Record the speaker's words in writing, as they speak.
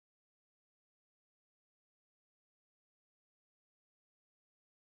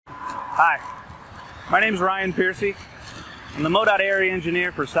Hi, my name is Ryan Piercy. I'm the MoDOT Area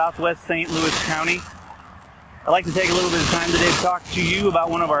Engineer for Southwest St. Louis County. I'd like to take a little bit of time today to talk to you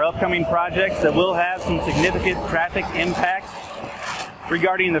about one of our upcoming projects that will have some significant traffic impacts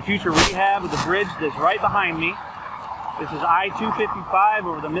regarding the future rehab of the bridge that's right behind me. This is I-255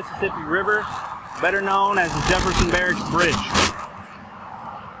 over the Mississippi River, better known as the Jefferson Barracks Bridge.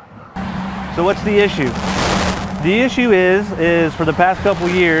 So what's the issue? The issue is for the past couple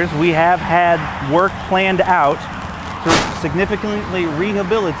years, we have had work planned out to significantly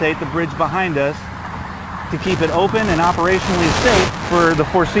rehabilitate the bridge behind us to keep it open and operationally safe for the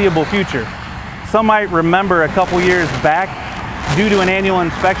foreseeable future. Some might remember a couple years back, due to an annual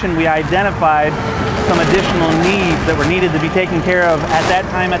inspection, we identified some additional needs that were needed to be taken care of at that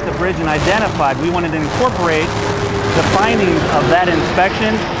time at the bridge, and identified we wanted to incorporate the findings of that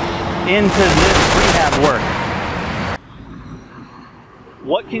inspection into this rehab work.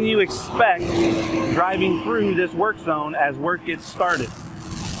 What can you expect driving through this work zone as work gets started?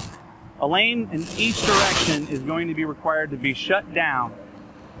 A lane in each direction is going to be required to be shut down.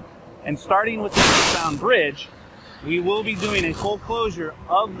 And starting with the eastbound bridge, we will be doing a full closure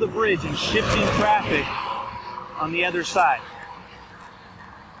of the bridge and shifting traffic on the other side.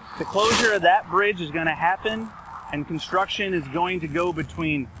 The closure of that bridge is going to happen, and construction is going to go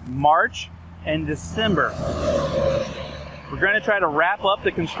between March and December. We're going to try to wrap up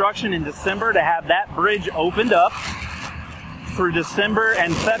the construction in December to have that bridge opened up through December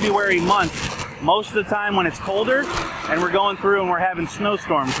and February months. Most of the time when it's colder and we're going through and we're having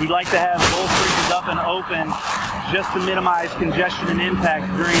snowstorms, we'd like to have both bridges up and open just to minimize congestion and impact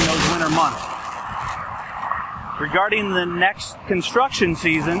during those winter months. Regarding the next construction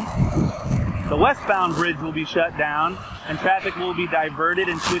season, the westbound bridge will be shut down and traffic will be diverted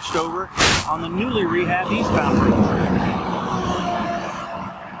and switched over on the newly rehabbed eastbound bridge.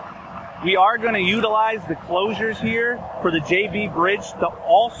 We are going to utilize the closures here for the JB Bridge to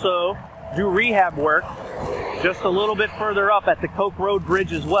also do rehab work just a little bit further up at the Coke Road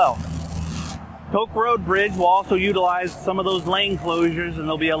Bridge as well. Coke Road Bridge will also utilize some of those lane closures, and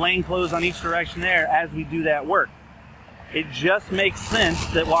there'll be a lane closed on each direction there as we do that work. It just makes sense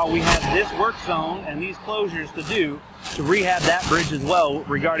that while we have this work zone and these closures to do, to rehab that bridge as well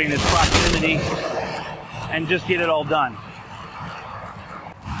regarding its proximity and just get it all done.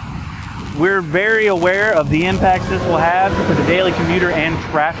 We're very aware of the impacts this will have for the daily commuter and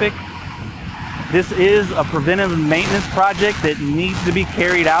traffic. This is a preventive maintenance project that needs to be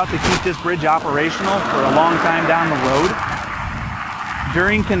carried out to keep this bridge operational for a long time down the road.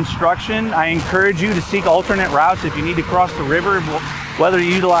 During construction, I encourage you to seek alternate routes if you need to cross the river, whether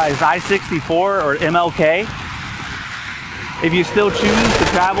you utilize I-64 or MLK. If you still choose to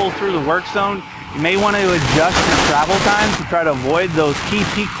travel through the work zone, you may want to adjust your travel times to try to avoid those key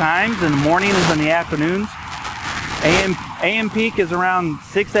peak times in the mornings and the afternoons. AM peak is around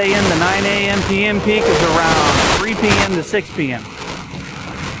 6 a.m. to 9 a.m. PM peak is around 3 p.m. to 6 p.m.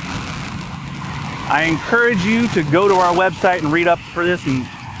 I encourage you to go to our website and read up for this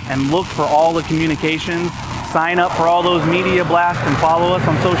and look for all the communications. Sign up for all those media blasts and follow us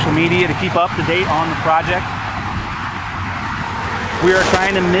on social media to keep up to date on the project. We are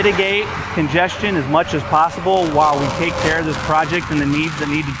trying to mitigate congestion as much as possible while we take care of this project and the needs that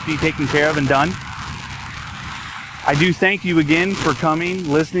need to be taken care of and done. I do thank you again for coming,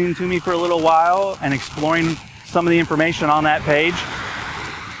 listening to me for a little while, and exploring some of the information on that page.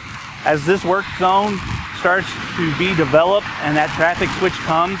 As this work zone starts to be developed and that traffic switch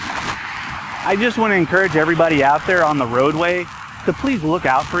comes, I just want to encourage everybody out there on the roadway to please look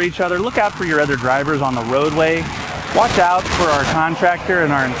out for each other. Look out for your other drivers on the roadway. Watch out for our contractor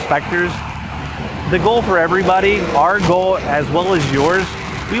and our inspectors. The goal for everybody, our goal as well as yours,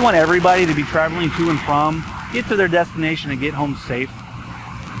 we want everybody to be traveling to and from, get to their destination and get home safe.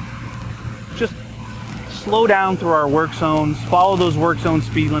 Just slow down through our work zones, follow those work zone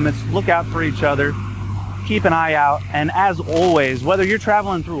speed limits, look out for each other, keep an eye out, and as always, whether you're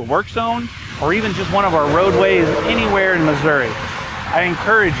traveling through a work zone or even just one of our roadways anywhere in Missouri, I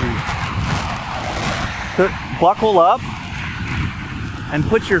encourage you to buckle up and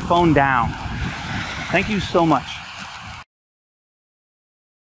put your phone down. Thank you so much.